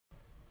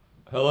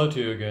Hello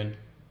to you again.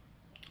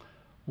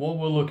 What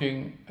we're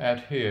looking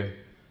at here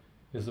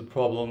is a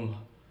problem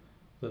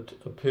that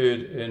appeared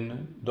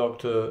in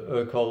Dr.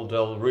 Ercole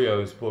del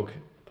Rio's book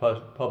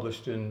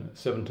published in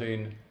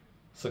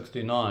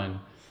 1769,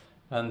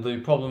 and the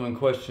problem in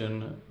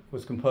question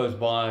was composed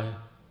by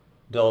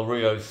del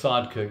Rio's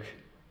sidekick,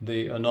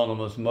 the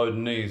anonymous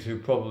Modenese, who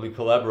probably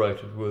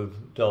collaborated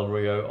with del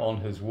Rio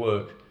on his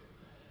work.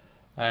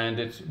 And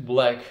it's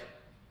black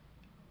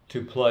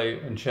to play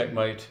and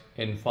checkmate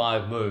in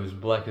 5 moves.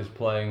 Black is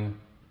playing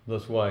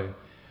this way.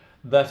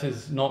 That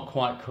is not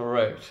quite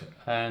correct,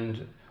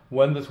 and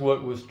when this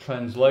work was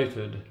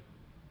translated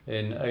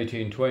in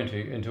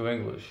 1820 into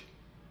English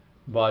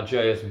by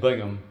J.S.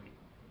 Bingham,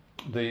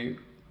 the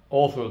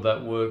author of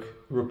that work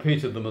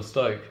repeated the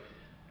mistake,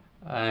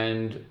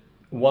 and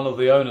one of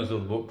the owners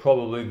of the book,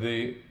 probably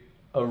the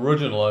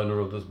original owner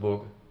of this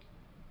book,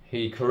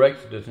 he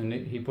corrected it and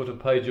he put a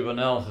page of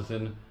analysis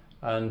in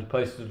and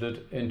pasted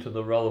it into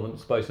the relevant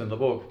space in the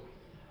book.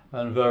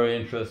 And very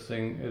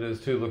interesting it is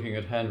too, looking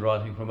at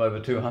handwriting from over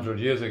 200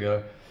 years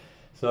ago.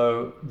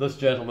 So this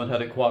gentleman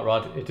had it quite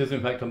right. It is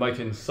in fact a mate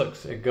in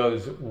 6. It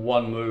goes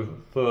 1 move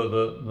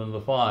further than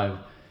the 5.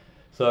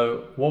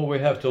 So what we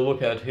have to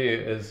look at here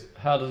is,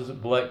 how does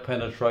black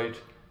penetrate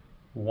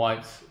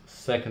white's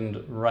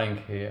second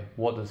rank here?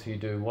 What does he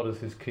do? What is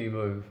his key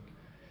move?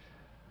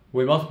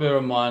 We must bear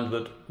in mind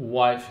that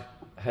white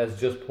has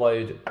just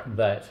played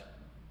that.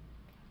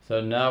 So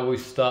now we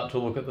start to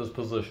look at this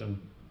position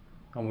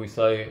and we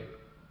say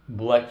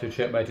black to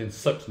checkmate in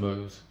 6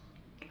 moves.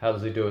 How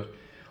does he do it?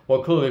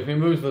 Well, clearly if he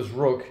moves this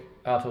rook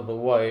out of the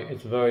way,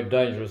 it's very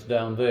dangerous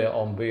down there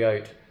on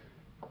b8.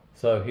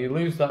 So he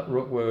leaves that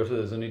rook where it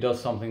is and he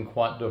does something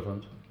quite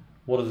different.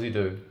 What does he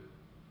do?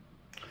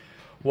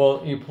 Well,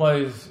 he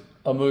plays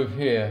a move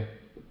here,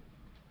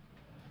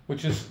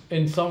 which is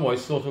in some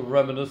ways sort of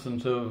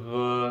reminiscent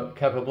of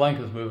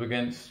Capablanca's move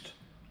against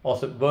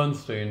Ossip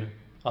Bernstein,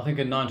 I think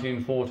in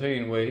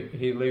 1914, where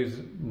he leaves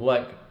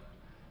black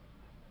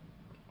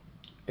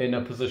in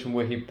a position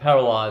where he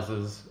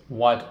paralyzes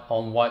white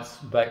on white's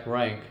back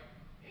rank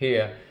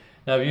here.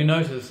 Now if you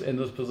notice in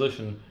this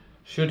position,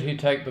 should he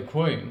take the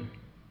queen,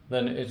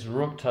 then it's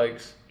rook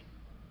takes,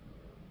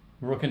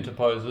 rook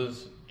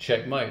interposes,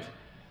 checkmate.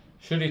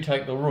 Should he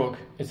take the rook,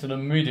 it's an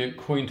immediate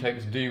queen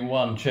takes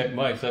d1,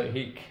 checkmate. So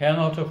he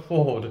cannot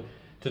afford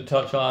to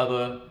touch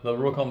either the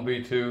rook on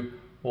b2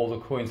 or the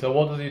queen. So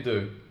what does he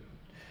do?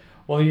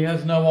 Well, he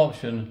has no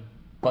option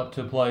but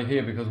to play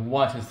here, because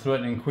white is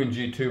threatening queen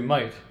g2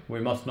 mate. We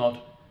must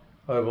not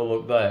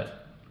overlook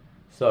that.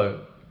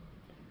 So,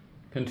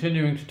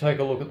 continuing to take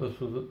a look at this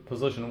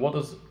position, what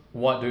does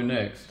white do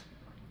next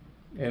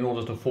in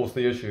order to force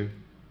the issue?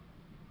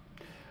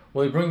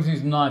 Well, he brings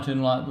his knight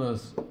in like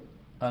this,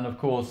 and of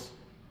course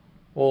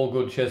all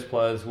good chess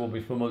players will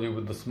be familiar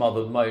with the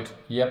smothered mate.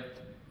 Yep,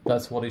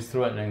 that's what he's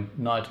threatening,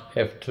 knight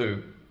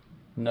f2.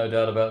 No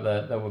doubt about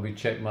that, that will be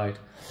checkmate.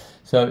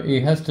 So he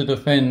has to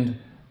defend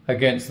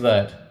against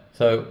that.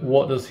 So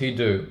what does he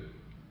do?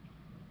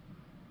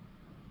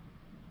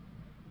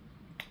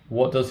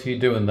 What does he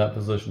do in that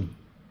position?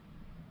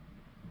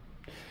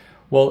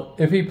 Well,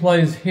 if he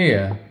plays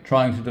here,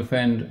 trying to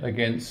defend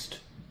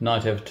against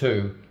knight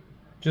f2,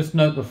 just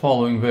note the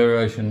following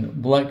variation.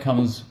 Black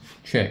comes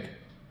check.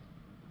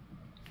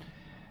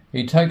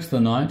 He takes the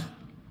knight.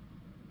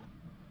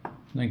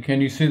 Then can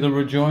you see the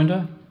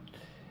rejoinder?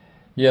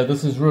 Yeah,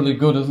 this is really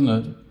good, isn't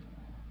it?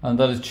 And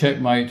that is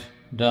checkmate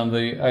down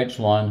the H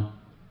line.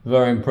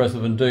 Very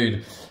impressive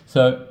indeed.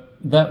 So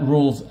that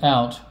rules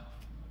out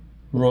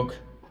rook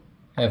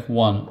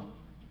f1.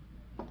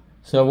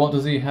 So what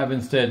does he have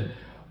instead?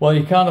 Well,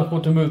 he can't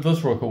afford to move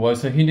this rook away,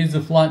 so he needs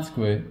a flight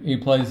square. He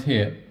plays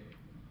here.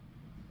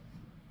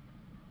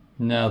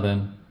 Now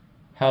then,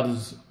 how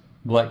does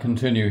black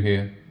continue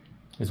here?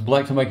 It's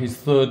black to make his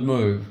 3rd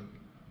move.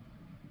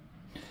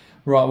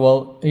 Right,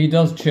 well, he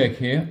does check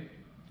here,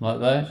 like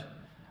that.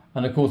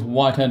 And of course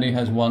white only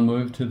has 1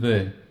 move to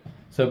there.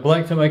 So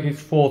black to make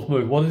his 4th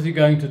move. What is he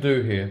going to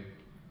do here?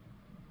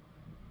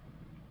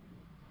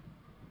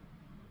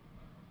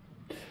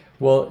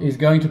 Well, he's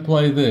going to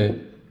play there.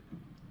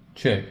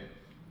 Check.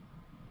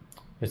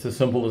 It's as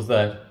simple as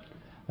that.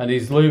 And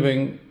he's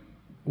leaving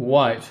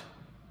white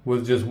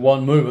with just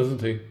 1 move,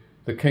 isn't he?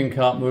 The king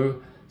can't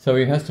move, so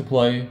he has to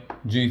play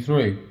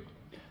g3.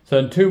 So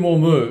in 2 more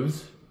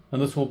moves,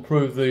 and this will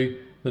prove the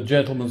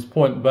gentleman's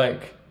point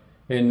back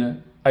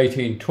in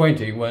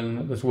 1820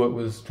 when this work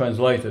was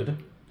translated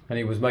and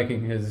he was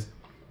making his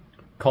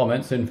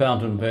comments in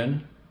fountain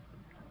pen.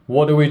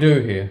 What do we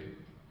do here?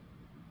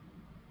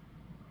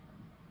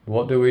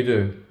 What do we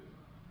do?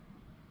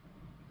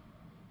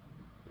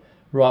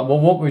 Right, well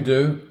what we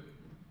do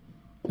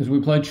is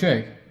we play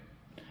check,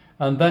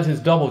 and that is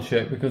double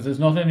check because it's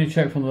not only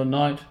check from the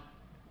knight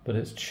but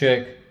it's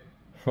check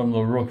from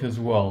the rook as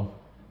well.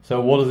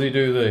 So what does he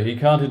do there? He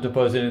can't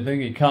interpose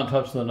anything, he can't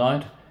touch the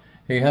knight,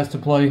 he has to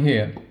play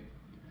here.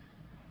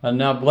 And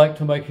now black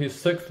to make his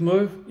 6th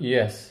move?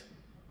 Yes.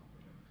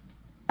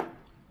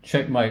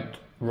 Checkmate,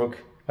 rook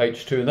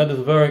h2. And that is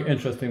a very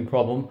interesting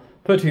problem.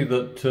 Pity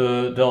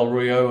that Del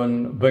Rio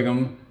and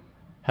Bingham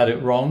had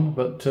it wrong,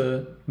 but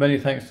many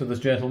thanks to this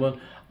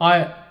gentleman.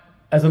 I,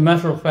 as a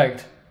matter of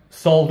fact,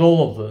 solved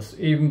all of this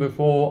even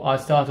before I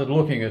started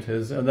looking at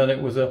his, and then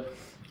it was a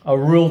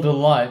real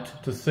delight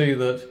to see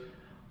that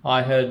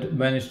I had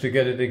managed to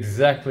get it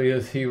exactly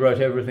as he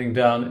wrote everything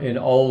down in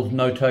old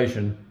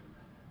notation.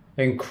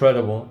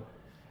 Incredible.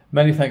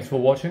 Many thanks for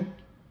watching,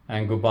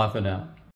 and goodbye for now.